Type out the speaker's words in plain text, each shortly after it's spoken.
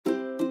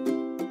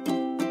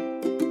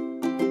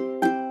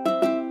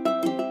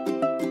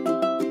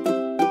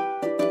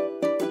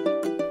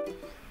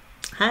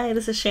Hi,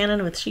 this is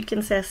Shannon with Chic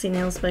and Sassy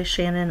Nails by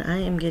Shannon. I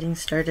am getting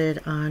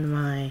started on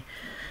my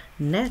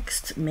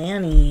next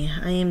mani.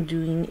 I am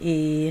doing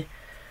a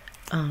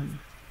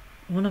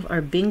one of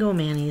our bingo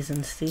manis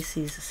in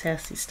Stacy's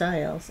Sassy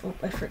Styles. Oh,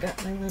 I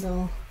forgot my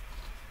little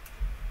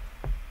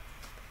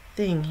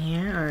thing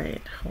here.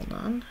 Alright, hold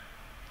on.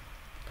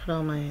 Put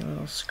all my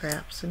little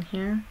scraps in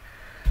here.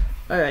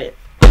 Alright.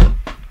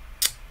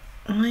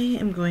 I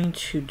am going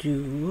to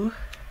do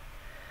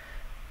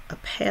a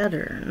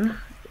pattern.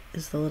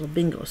 Is the little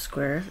bingo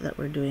square that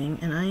we're doing,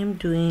 and I am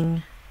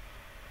doing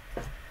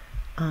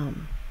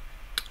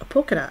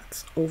polka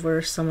dots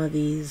over some of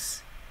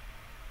these.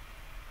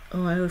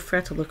 Oh, I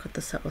forgot to look what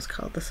the set was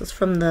called. This is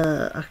from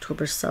the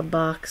October sub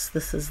box.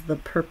 This is the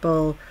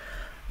purple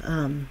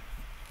to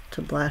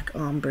black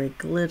ombre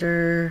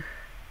glitter.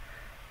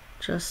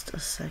 Just a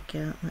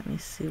second, let me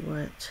see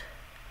what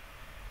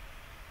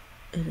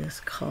it is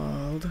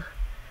called.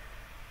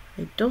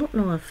 I don't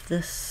know if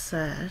this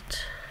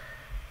set.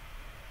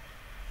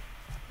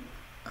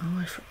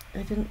 Oh,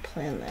 I didn't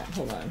plan that.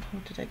 Hold on.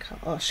 What did I call?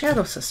 Oh,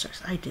 Shadow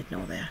Sisters. I did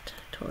know that.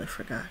 Totally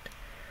forgot.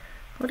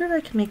 How did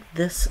I make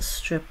this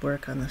strip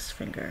work on this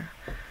finger?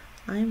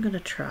 I'm going to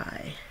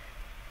try.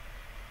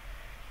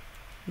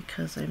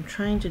 Because I'm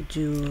trying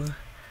to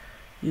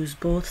use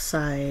both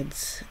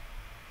sides.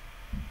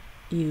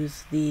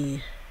 Use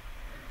the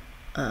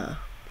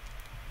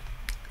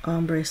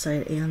ombre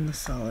side and the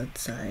solid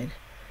side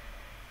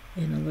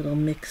in a little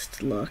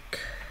mixed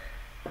look.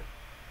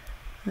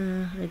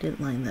 I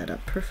didn't line that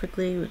up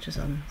perfectly, which is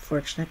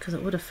unfortunate because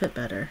it would have fit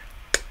better.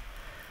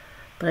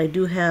 But I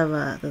do have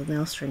the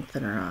nail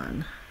strengthener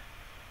on.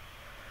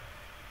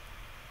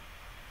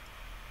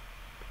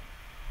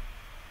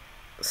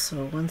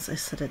 So once I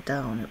set it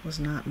down, it was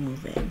not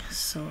moving.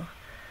 So,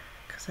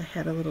 because I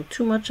had a little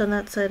too much on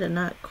that side and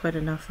not quite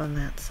enough on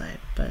that side,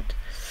 but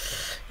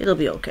it'll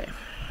be okay.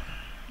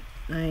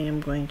 I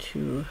am going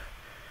to.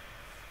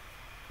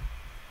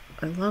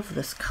 I love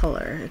this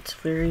color. It's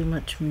very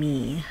much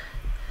me.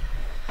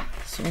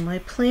 So my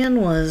plan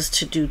was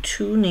to do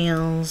 2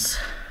 nails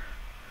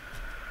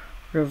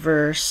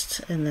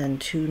reversed and then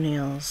 2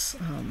 nails,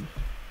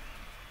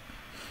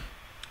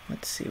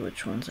 let's see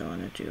which ones I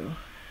want to do.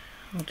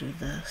 I'll do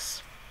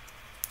this.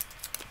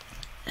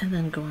 And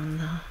then go on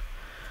the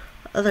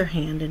other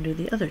hand and do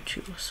the other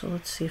 2. So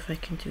let's see if I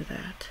can do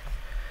that.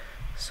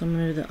 So I'm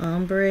going to do the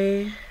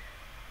ombre.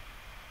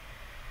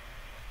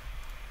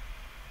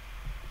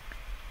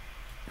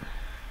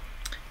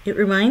 It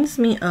reminds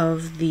me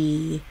of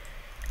the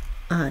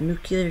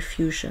Nuclear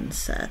Fusion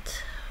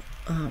set,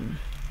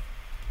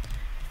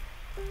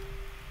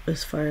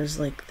 as far as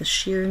like the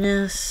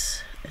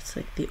sheerness. It's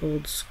like the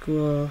old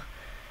school.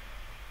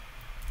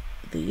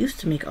 They used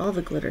to make all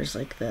the glitters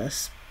like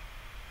this,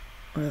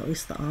 or at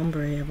least the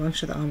ombre. A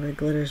bunch of the ombre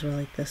glitters were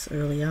like this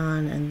early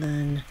on, and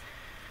then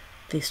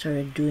they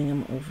started doing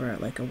them over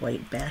like a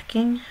white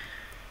backing,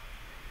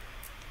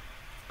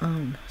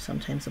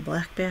 sometimes a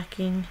black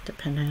backing,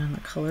 depending on the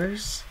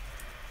colors.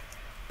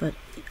 But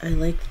I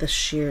like the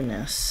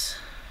sheerness.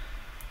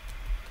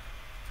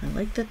 I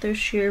like that they're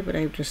sheer, but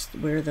I just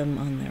wear them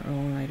on their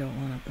own. I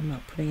don't want to, I'm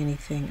not putting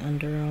anything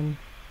under them.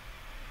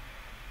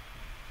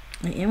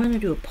 I am going to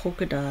do a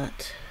polka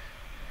dot.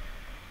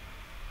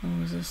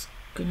 Oh, is this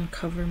going to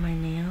cover my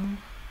nail?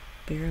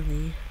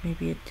 Barely.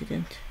 Maybe it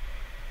didn't.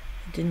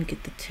 I didn't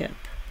get the tip.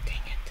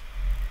 Dang it.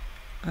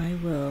 I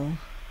will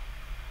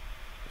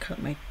cut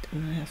I'm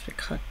going to have to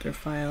cut or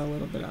file a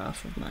little bit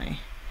off of my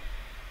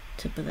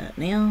tip of that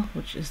nail,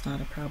 which is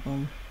not a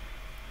problem.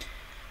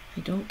 I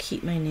don't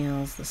keep my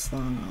nails this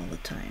long all the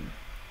time,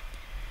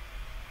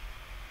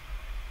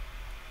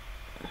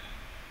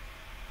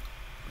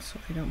 so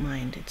I don't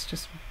mind. It's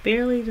just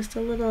barely, just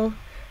a little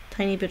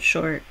tiny bit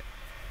short.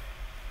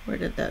 Where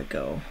did that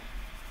go?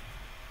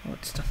 Oh,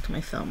 it stuck to my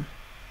thumb.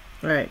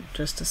 Alright,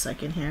 just a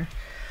second here.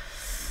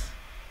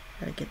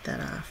 Gotta get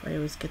that off. I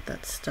always get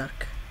that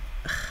stuck.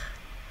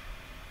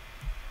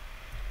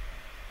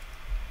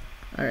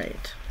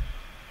 Alright.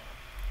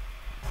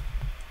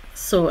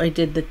 So I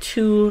did the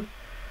 2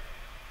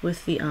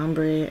 with the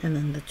ombre and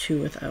then the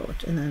 2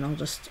 without, and then I'll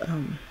just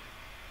I'm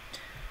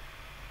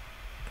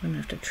gonna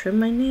have to trim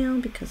my nail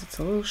because it's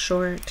a little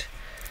short.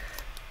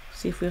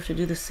 See if we have to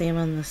do the same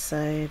on this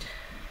side.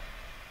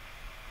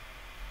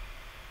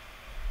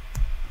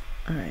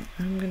 Alright,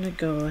 I'm gonna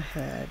go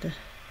ahead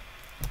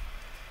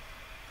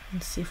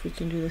and see if we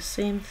can do the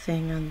same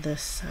thing on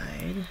this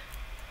side.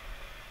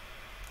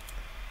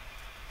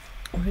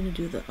 We're gonna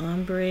do the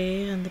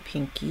ombre on the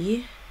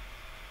pinky.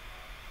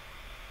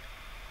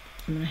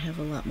 I'm going to have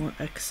a lot more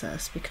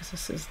excess because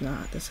this is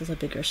a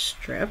bigger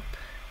strip,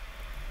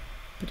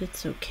 but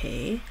it's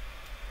okay.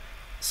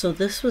 So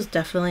this was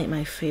definitely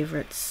my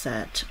favorite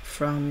set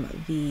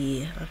from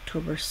the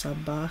October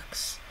sub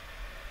box.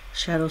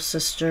 Shadow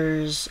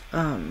Sisters.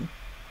 It's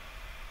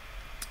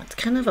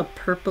kind of a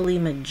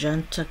purpley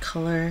magenta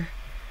color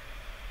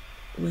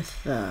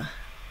with the,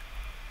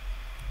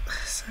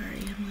 sorry,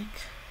 I'm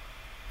like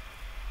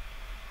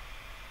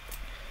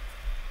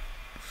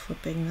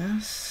flipping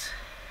this.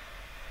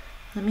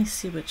 Let me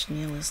see which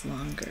nail is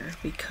longer,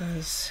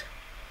 because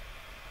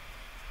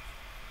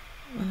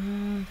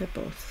they're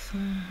both.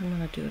 I'm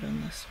gonna do it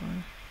on this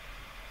one.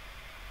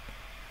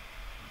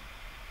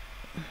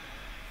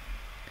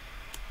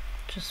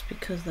 Just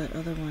because that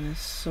other one is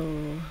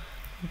so,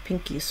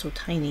 pinky is so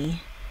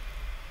tiny.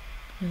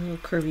 My little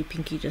curvy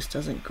pinky just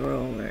doesn't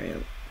grow very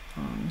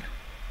long.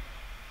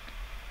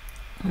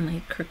 On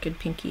my crooked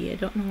pinky, I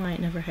don't know why it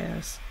never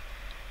has.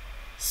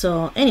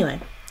 So anyway,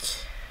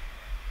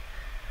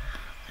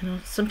 I know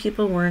some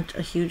people weren't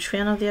a huge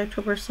fan of the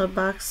October sub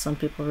box. Some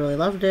people really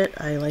loved it.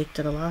 I liked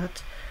it a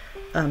lot,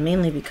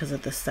 mainly because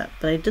of the set.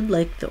 But I did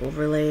like the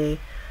overlay.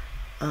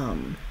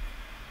 You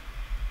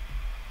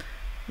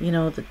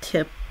know, the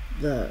tip.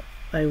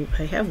 I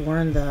have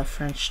worn the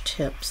French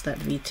tips, that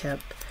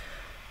V-tip.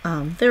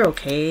 They're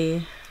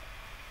okay.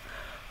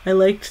 I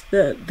liked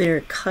that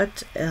they're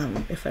cut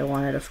if I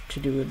wanted to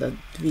do the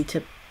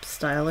V-tip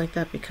style like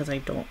that, because I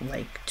don't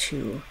like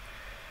to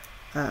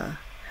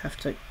have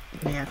to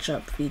match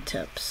up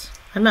V-tips.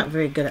 I'm not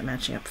very good at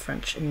matching up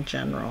French in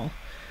general.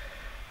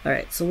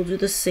 Alright, so we'll do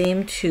the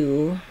same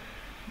two,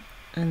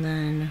 and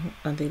then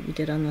we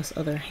did on this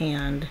other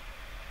hand,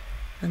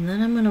 and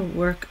then I'm going to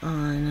work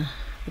on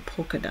the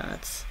polka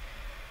dots.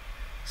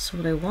 So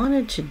what I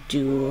wanted to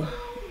do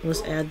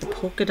was add the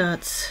polka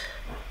dots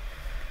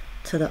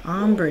to the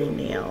ombre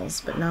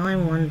nails, but now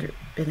I'm wondering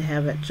to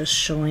have it just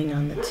showing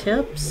on the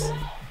tips.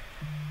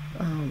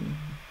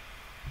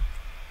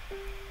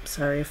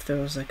 Sorry if there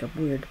was like a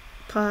weird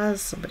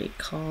pause. Somebody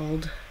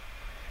called.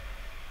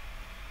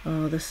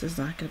 Oh, this is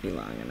not going to be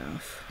long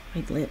enough.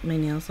 My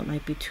nails that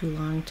might be too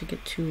long to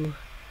get to,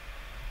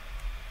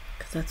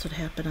 because that's what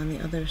happened on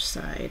the other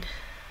side.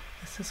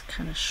 This is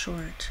kind of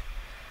short.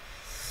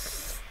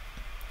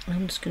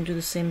 I'm just going to do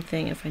the same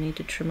thing. If I need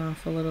to trim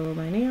off a little of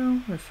my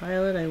nail or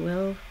file it, I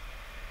will,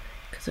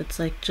 because it's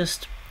like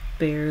just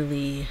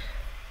barely.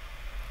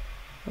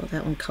 Well,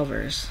 that one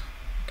covers.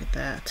 Look at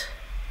that.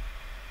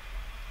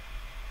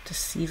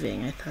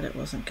 Deceiving. I thought it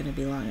wasn't going to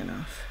be long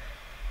enough.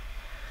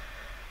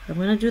 I'm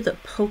going to do the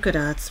polka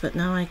dots, but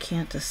now I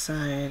can't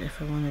decide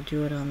if I want to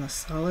do it on the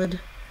solid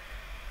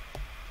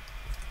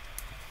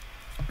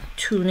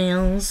two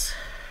nails.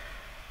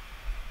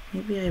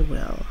 Maybe I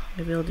will.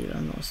 Maybe I'll do it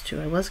on those two.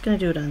 I was going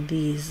to do it on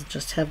these,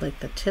 just have like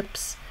the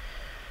tips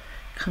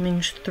coming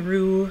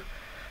through.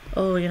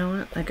 Oh, you know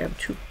what? I got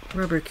two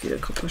rubber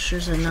cuticle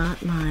pushers and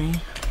not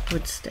my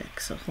wood stick.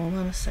 So hold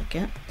on a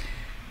second.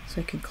 So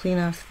I can clean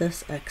off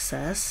this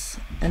excess,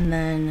 and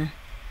then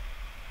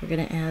we're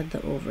going to add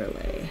the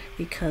overlay,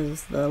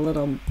 because the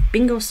little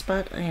bingo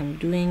spot I am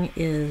doing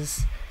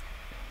is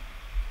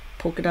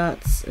polka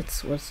dots.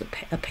 It's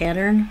a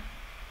pattern.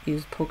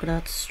 Use polka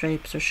dots,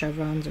 stripes, or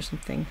chevrons or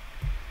something,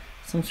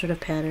 some sort of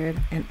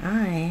pattern. And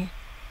I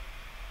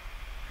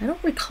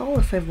don't recall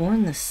if I've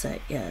worn this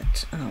set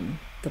yet.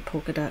 The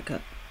Polka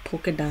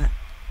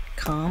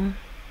Dot-com.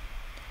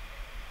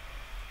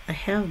 I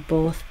have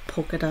both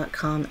Polka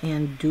Dot-com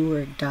and Do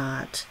or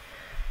Dot,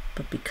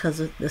 but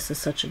because this is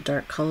such a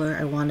dark color,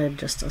 I wanted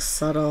just a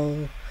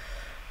subtle.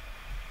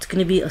 It's going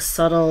to be a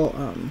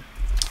subtle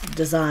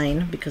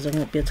design, because there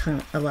won't be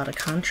a lot of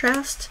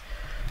contrast.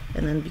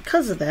 And then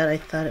because of that, I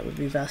thought it would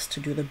be best to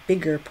do the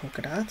bigger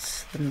polka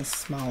dots than the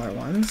smaller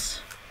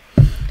ones.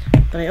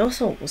 But I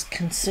also was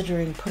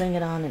considering putting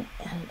it on an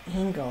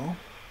angle,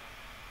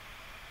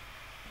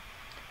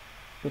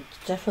 which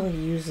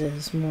definitely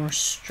uses more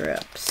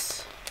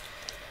strips,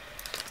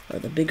 or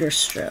the bigger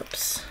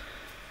strips.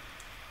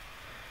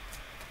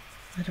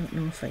 I don't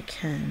know if I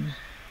can,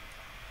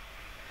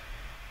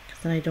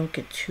 because then I don't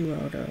get too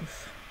out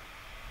of.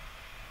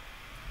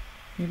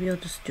 Maybe I'll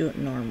just do it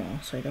normal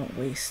so I don't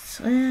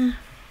waste. I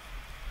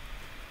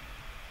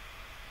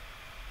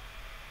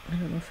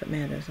don't know if it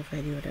matters if I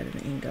do it at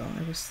an angle.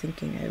 I was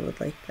thinking I would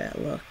like that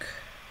look.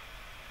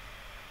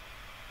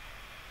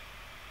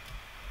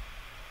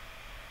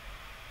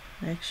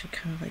 I actually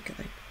kind of like it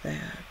like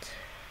that.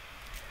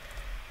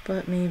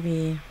 But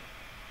maybe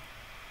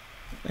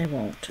I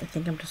won't. I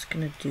think I'm just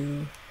going to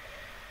do,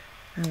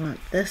 I want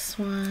this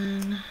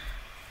one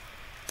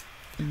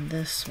and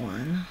this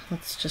one.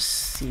 Let's just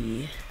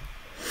see.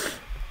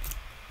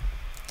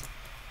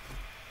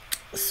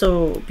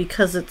 So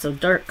because it's a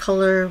dark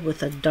color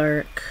with a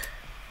dark,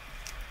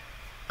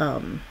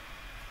 you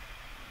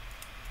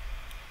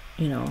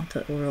know,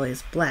 the overlay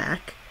is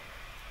black,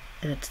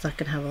 and it's not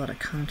going to have a lot of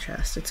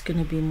contrast. It's going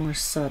to be more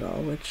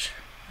subtle, which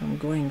I'm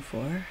going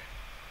for.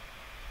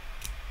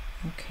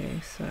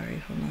 Okay,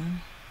 sorry, hold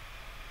on.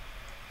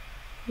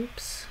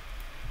 Oops.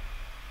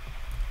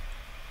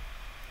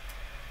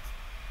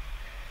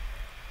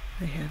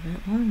 I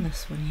haven't worn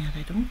this one yet,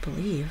 I don't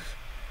believe.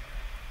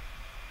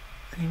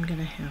 I'm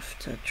gonna have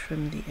to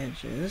trim the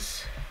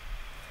edges.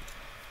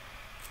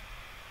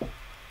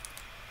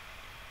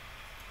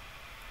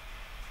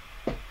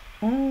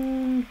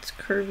 Oh, it's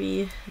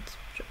curvy.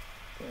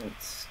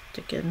 It's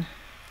sticking.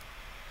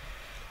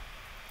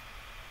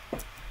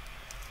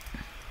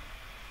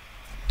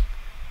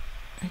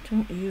 I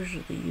don't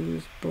usually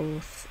use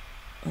both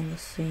on the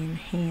same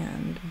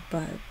hand,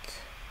 but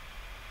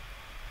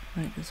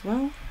might as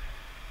well.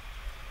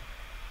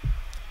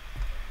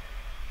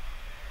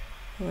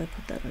 Will I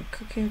put that on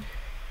crooked?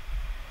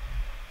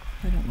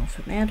 I don't know if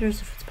it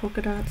matters if it's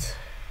polka dots.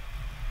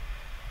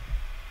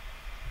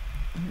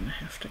 I'm gonna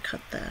have to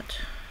cut that.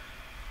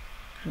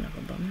 Kind of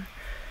a bummer.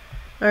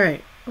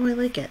 Alright, oh, I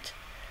like it.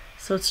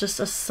 So it's just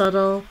a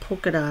subtle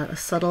polka dot, a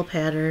subtle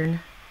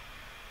pattern.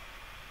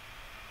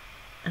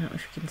 I don't know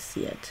if you can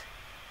see it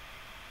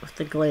with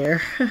the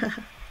glare.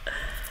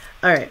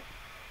 Alright.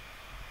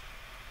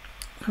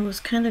 I was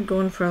kind of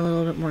going for a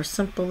little bit more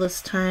simple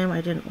this time.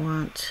 I didn't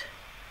want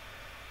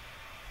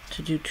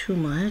to do too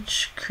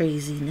much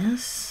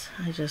craziness.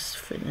 I just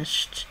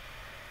finished,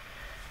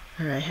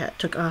 or I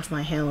took off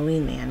my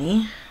Halloween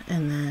mani,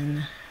 and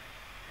then,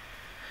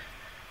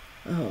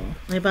 oh,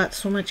 I bought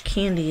so much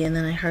candy and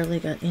then I hardly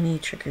got any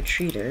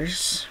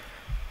trick-or-treaters.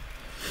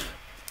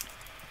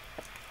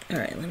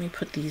 Alright, let me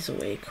put these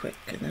away quick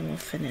and then we'll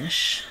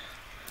finish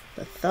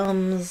the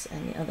thumbs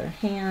and the other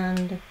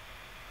hand.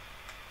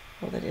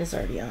 Well, that is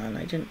already on.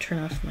 I didn't turn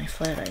off my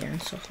flat iron,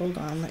 so hold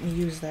on, let me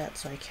use that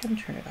so I can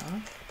turn it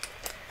off.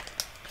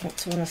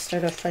 Don't want to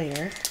start a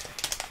fire.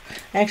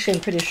 Actually,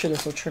 I'm pretty sure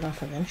this will turn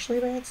off eventually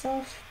by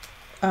itself.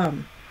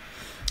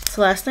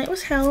 So last night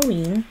was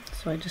Halloween,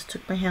 so I just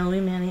took my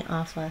Halloween mani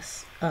off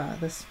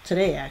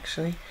today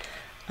actually.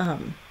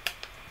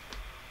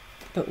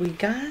 But we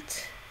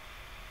didn't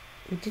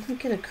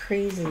get a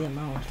crazy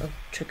amount of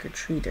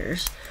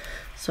trick-or-treaters,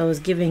 so I was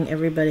giving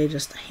everybody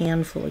just a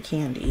handful of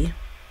candy.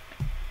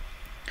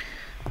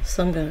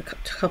 Some got a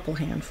couple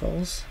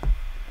handfuls.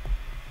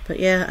 But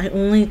yeah, I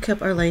only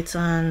kept our lights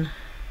on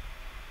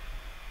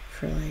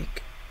for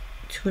like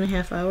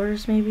 2.5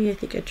 hours maybe. I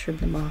think I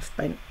trimmed them off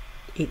by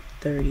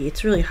 8:30.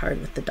 It's really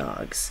hard with the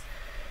dogs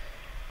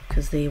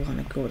because they want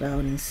to go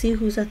down and see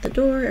who's at the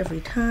door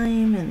every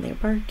time, and they're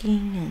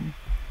barking, and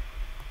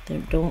they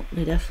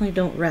definitely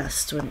don't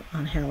rest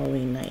on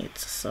Halloween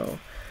nights. So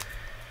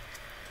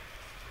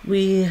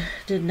we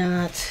did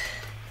not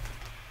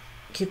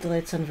keep the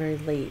lights on very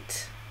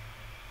late.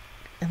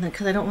 And then,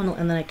 because I don't want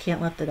to, and then I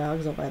can't let the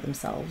dogs out by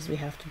themselves. We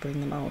have to bring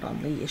them out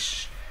on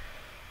leash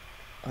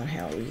on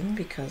Halloween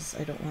because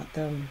I don't want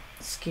them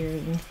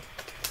scaring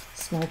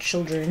small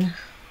children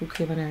who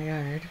came in our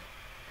yard.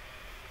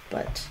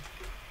 But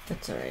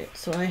that's alright.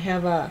 So I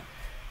have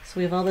so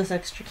we have all this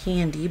extra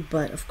candy,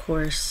 but of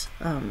course,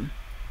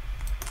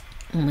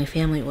 my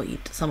family will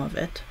eat some of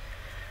it.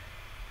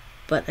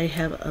 But I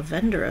have a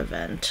vendor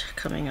event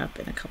coming up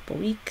in a couple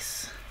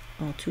weeks.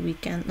 Well, 2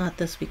 weekends, not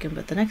this weekend,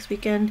 but the next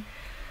weekend.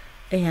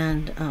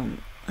 And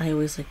I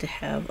always like to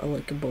have a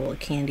bowl of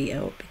candy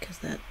out because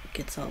that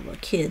gets all the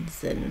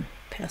kids and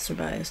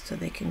passerbys so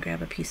they can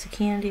grab a piece of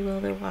candy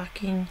while they're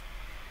walking.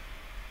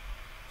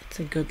 It's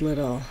a good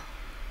little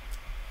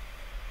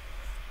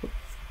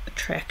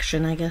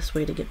attraction, I guess,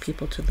 way to get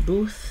people to the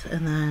booth.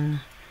 And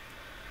then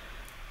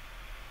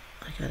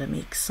I gotta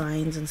make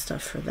signs and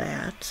stuff for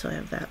that, so I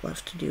have that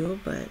left to do.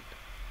 But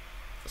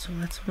so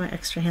that's what my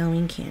extra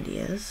Halloween candy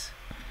is.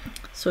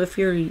 So if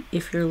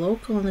you're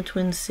local in the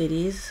Twin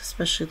Cities,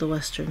 especially the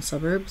western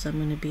suburbs, I'm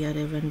going to be at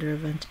a vendor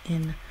event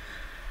in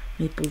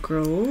Maple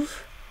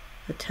Grove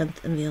the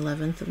 10th and the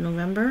 11th of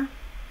November.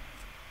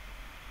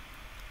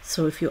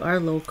 So if you are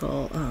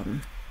local,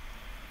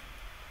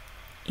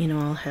 you know,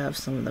 I'll have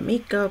some of the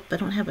makeup. I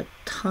don't have a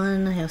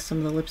ton. I have some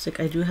of the lipstick.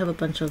 I do have a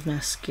bunch of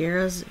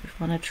mascaras if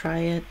you want to try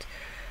it.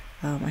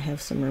 I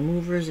have some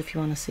removers if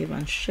you want to save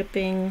on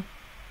shipping.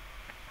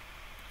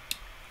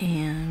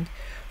 And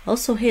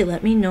also, hey,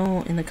 let me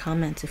know in the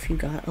comments if you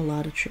got a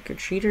lot of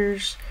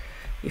trick-or-treaters.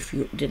 If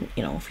you didn't,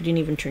 you know, if you didn't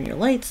even turn your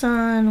lights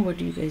on, what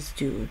do you guys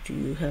do? Do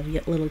you have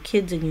yet little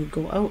kids and you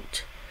go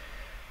out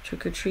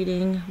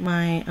trick-or-treating?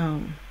 My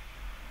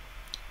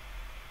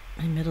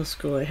middle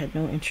school, I had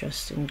no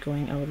interest in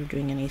going out or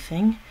doing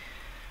anything.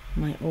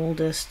 My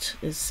oldest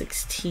is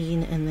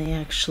 16, and they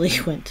actually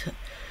went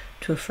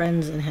to a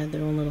friend's and had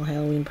their own little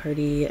Halloween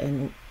party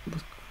and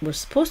were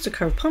supposed to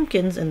carve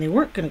pumpkins, and they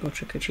weren't going to go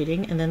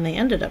trick-or-treating, and then they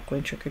ended up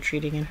going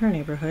trick-or-treating in her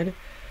neighborhood.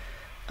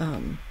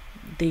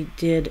 They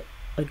did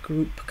a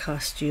group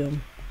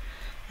costume,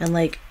 and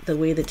like the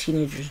way the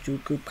teenagers do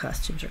group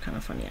costumes are kind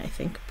of funny, I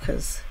think,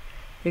 because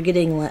they're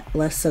getting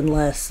less and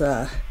less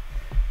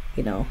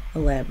you know,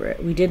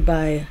 elaborate. We did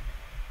buy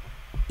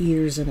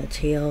ears and a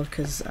tail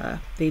because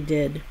they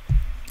did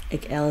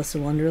like Alice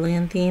in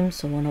Wonderland theme,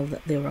 so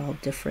they were all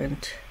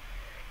different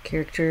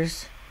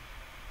characters,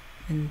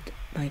 and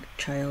my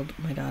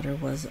daughter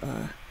was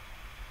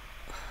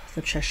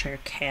the Cheshire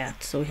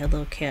Cat, so we had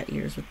little cat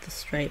ears with the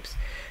stripes.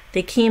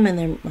 They came and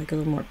they're like a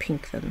little more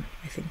pink than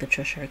I think the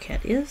Cheshire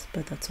Cat is,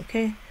 but that's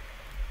okay.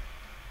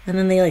 And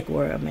then they like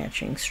wore a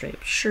matching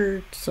striped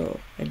shirt, so,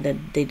 and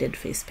then they did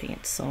face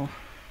paint, so,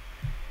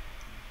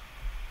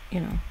 you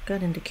know,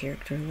 got into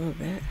character a little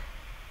bit,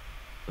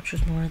 which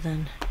was more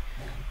than,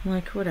 I'm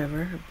like,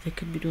 whatever, they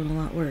could be doing a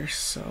lot worse,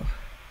 so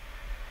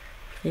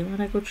if they want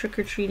to go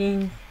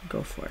trick-or-treating,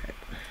 go for it.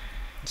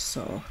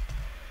 So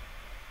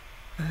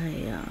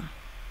I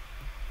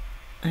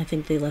I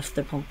think they left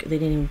their pumpkin. They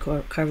didn't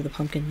even carve the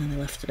pumpkin, and they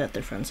left it at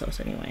their friend's house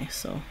anyway.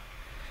 So,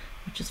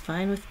 which is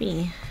fine with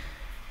me.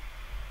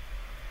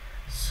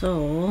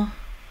 So,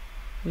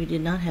 we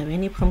did not have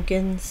any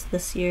pumpkins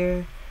this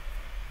year.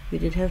 We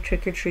did have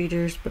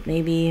trick-or-treaters, but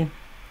maybe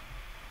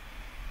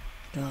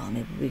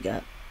we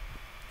got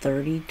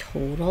 30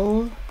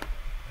 total.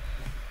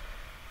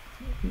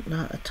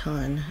 Not a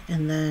ton.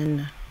 And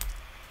then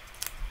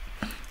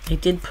I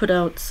did put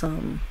out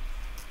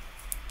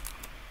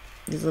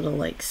these little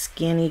like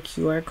scanny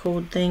QR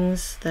code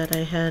things that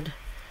I had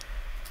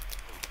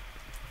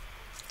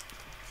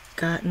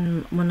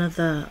gotten. One of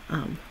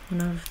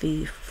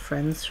the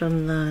friends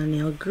from the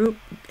nail group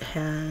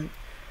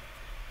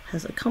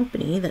has a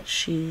company that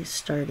she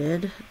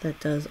started that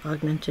does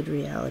augmented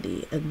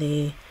reality, and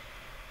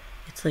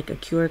it's like a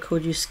QR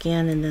code you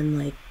scan, and then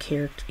like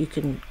you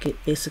can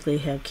basically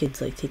have kids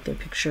like take their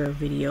picture or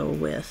video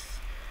with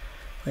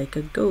like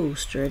a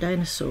ghost or a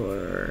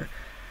dinosaur.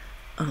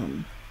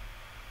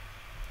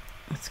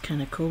 It's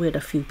kind of cool. We had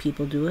a few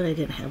people do it. I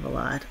didn't have a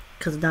lot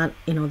because the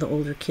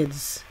older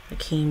kids that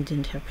came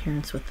didn't have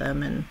parents with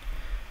them and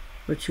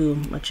were too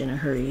much in a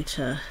hurry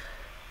to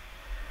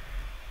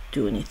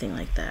do anything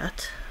like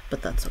that,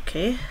 but that's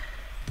okay.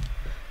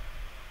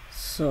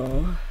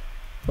 So,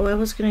 I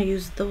was gonna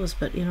use those,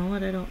 but you know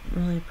what, I don't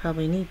really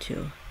probably need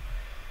to.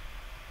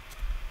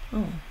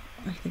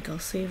 I think I'll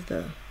save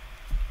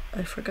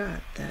I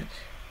forgot that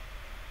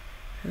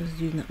I was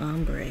doing the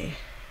ombre.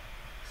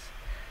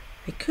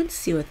 I could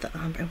see what the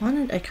ombre,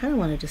 I kind of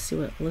wanted to see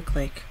what it looked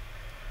like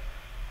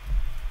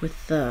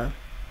with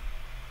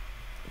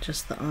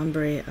just the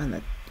ombre on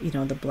the,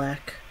 the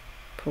black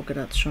polka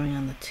dots showing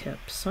on the tip.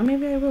 So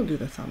maybe I will do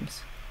the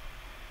thumbs.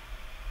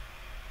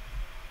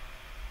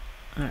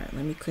 Alright,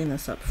 let me clean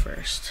this up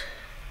first,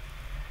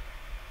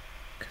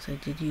 because I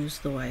did use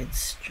the wide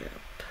strip.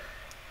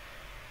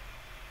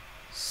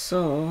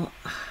 So,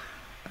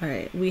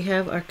 alright, we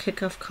have our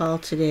kickoff call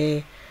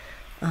today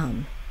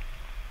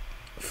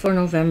for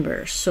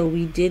November. So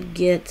we did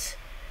get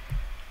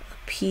a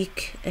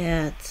peek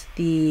at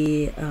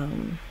the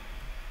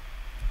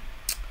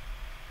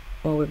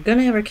we're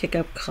gonna have our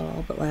kickoff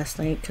call, but last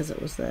night, because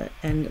it was the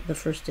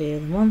first day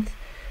of the month,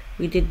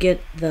 we did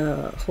get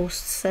the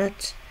host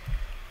set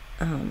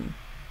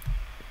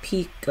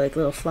peek, like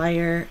little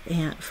flyer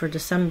for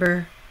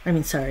December. I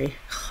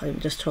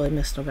just totally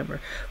missed November.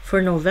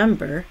 For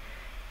November,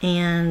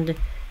 and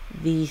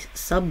the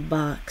sub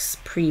box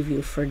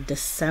preview for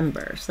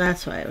December. So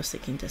that's why I was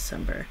thinking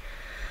December.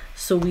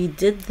 So we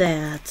did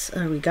that.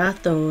 We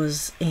got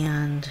those,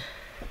 and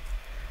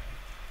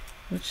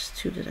which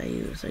two did I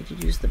use? I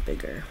did use the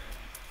bigger.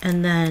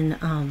 And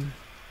then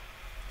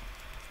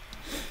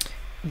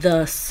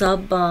the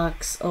sub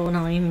box. Oh,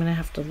 now I'm gonna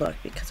have to look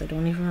because I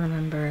don't even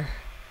remember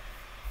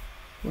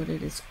what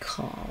it is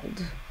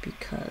called,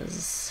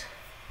 because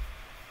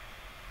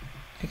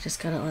I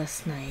just got it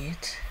last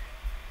night.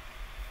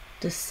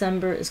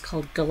 December is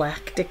called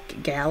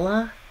Galactic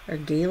Gala or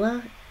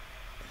Gala.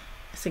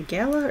 Is it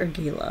Gala or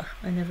Gala?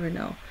 I never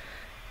know.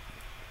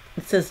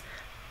 It says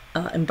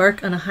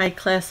embark on a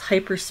high-class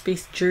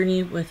hyperspace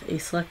journey with a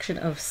selection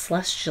of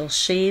celestial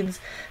shades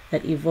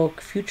that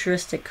evoke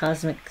futuristic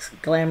cosmic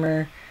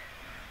glamour.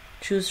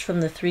 Choose from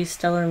the 3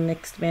 stellar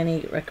mixed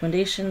mani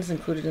recommendations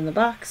included in the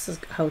box as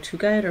how-to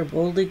guide, or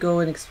boldly go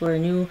and explore a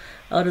new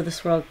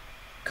out-of-this-world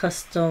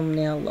custom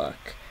nail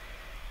look.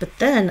 But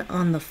then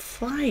on the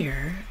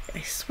flyer,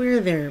 I swear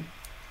their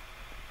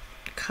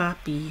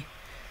copy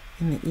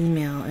in the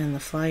email and the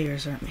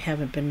flyers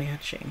haven't been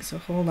matching. So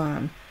hold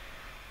on.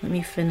 Let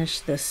me finish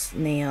this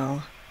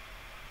nail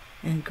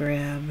and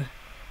grab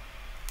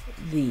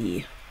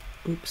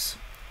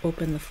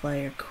open the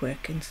flyer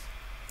quick and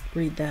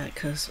read that,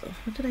 because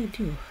what did I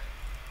do?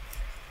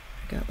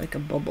 I got like a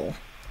bubble.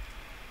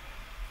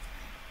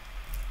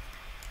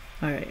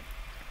 Alright.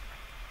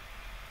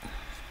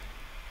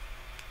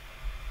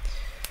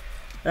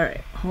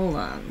 Alright, hold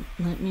on.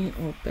 Let me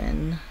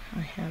open.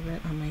 I have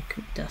it on my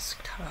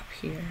desktop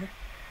here.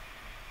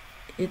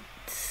 It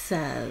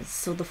says,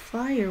 so the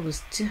flyer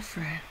was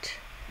different.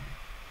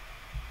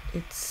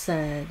 It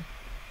said,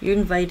 you're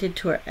invited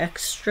to our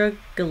extra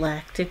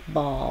galactic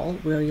ball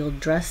where you'll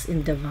dress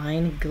in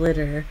divine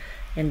glitter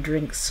and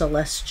drink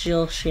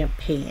celestial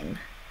champagne.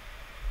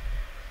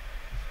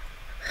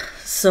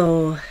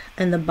 So,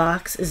 and the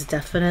box is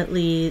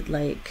definitely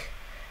like,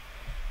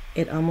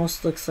 it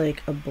almost looks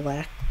like a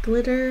black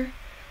glitter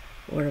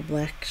or a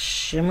black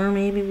shimmer,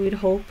 maybe we'd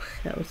hope.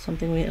 That was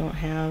something we don't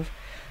have.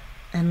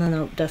 And then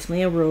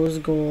definitely a rose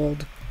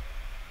gold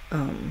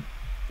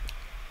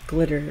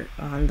glitter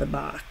on the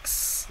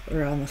box,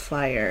 or on the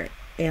flyer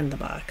and the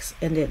box.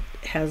 And it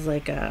has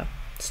like a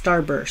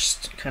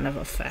starburst kind of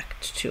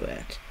effect to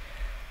it,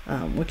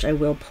 which I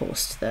will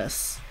post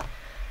this.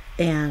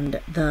 And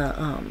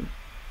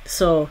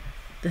so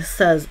this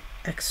says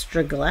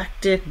extra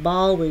galactic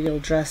ball where you'll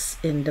dress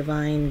in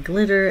divine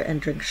glitter and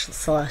drink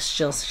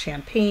celestial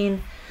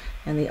champagne.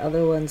 And the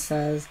other one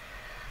says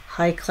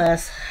high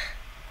class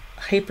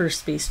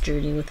hyperspace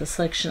journey with a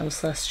selection of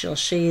celestial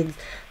shades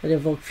that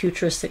evoke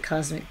futuristic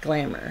cosmic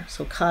glamour.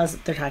 So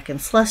they're talking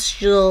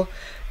celestial,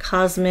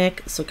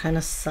 cosmic, so kind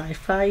of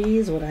sci-fi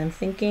is what I'm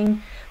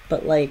thinking,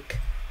 but like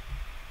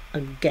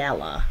a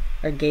gala.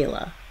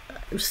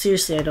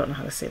 Seriously, I don't know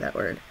how to say that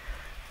word.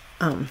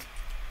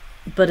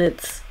 But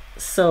it's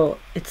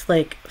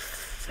like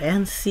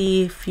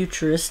fancy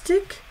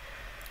futuristic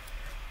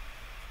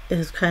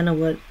is kind of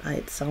what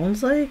it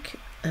sounds like,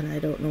 and I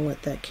don't know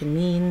what that can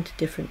mean to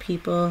different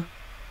people,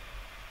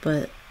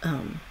 but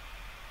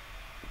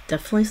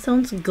definitely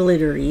sounds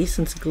glittery,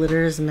 since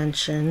glitter is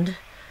mentioned,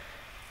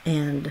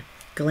 and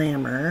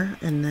glamour,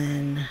 and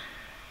then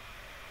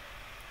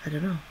I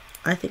don't know,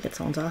 I think it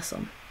sounds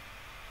awesome.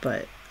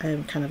 But I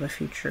am kind of a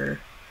future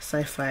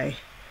sci-fi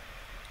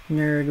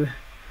nerd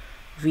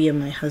via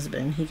my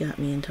husband. He got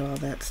me into all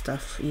that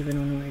stuff even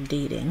when we were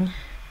dating,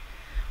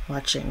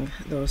 watching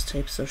those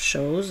types of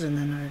shows, and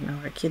then now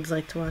our kids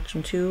like to watch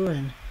them too.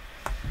 And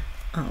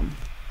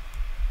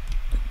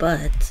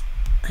but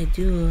I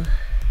do,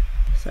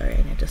 sorry,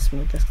 I need to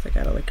smooth this because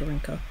I got a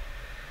wrinkle.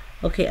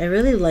 Okay, I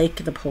really like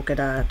the polka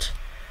dot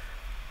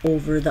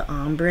over the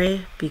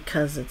ombre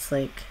because it's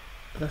like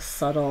the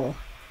subtle.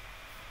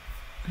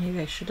 Maybe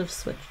I should have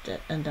switched it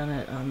and done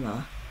it on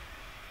the...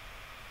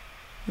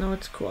 No,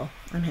 it's cool.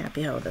 I'm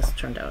happy how this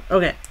turned out.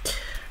 Okay,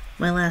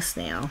 my last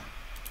nail.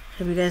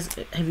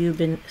 Have you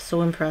been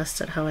so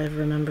impressed at how I've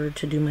remembered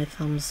to do my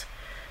thumbs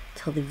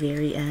till the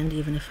very end,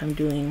 even if I'm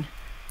doing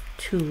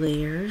 2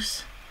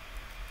 layers?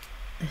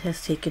 It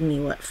has taken me,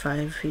 what,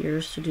 5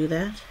 years to do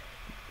that?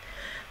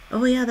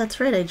 Oh yeah,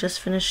 that's right. I just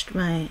finished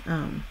my,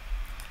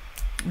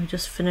 we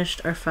just finished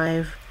our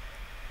 5th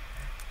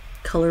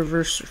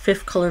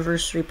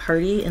colorversary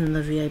party in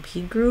the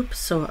VIP group,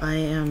 so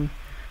I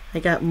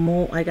got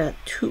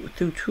through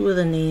 2 of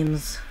the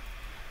names,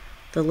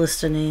 the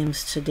list of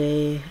names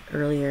today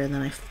earlier, and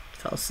then I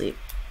fell asleep.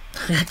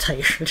 I got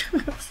tired.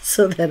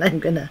 So then I'm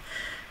gonna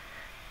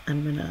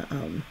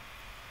do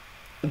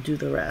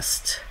the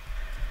rest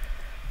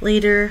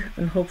later,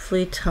 and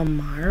hopefully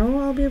tomorrow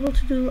I'll be able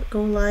to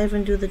go live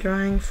and do the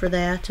drawing for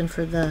that, and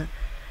for the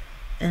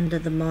end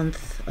of the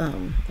month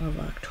of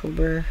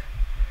October,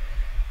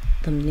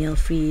 the nail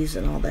fees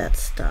and all that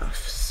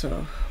stuff.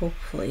 So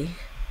hopefully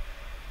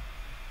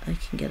I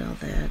can get all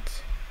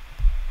that.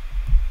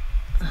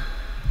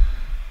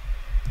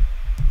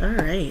 All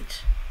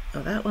right.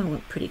 Oh, that one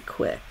went pretty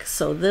quick.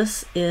 So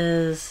this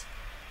is,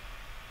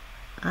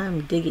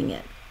 I'm digging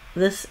it.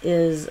 This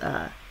is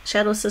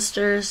Shadow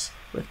Sisters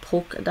with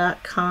Polka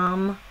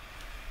Dot-com,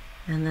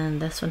 and then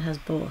this one has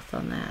both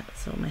on that.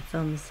 So my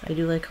thumbs, I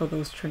do like how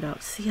those turned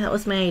out. See, that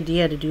was my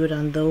idea, to do it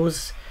on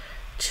those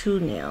 2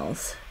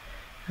 nails.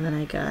 And then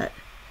I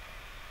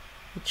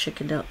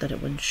chickened out that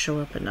it wouldn't show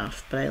up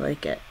enough, but I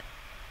like it.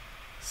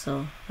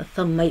 So the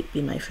thumb might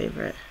be my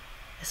favorite.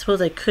 I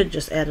suppose I could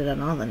just add it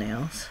on all the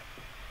nails.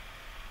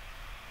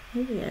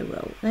 Maybe I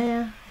will.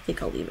 I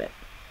think I'll leave it.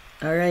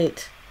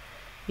 Alright.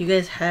 You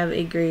guys have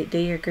a great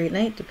day or great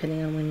night,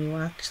 depending on when you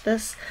watch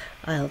this.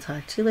 I'll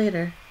talk to you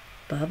later.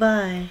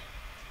 Bye-bye.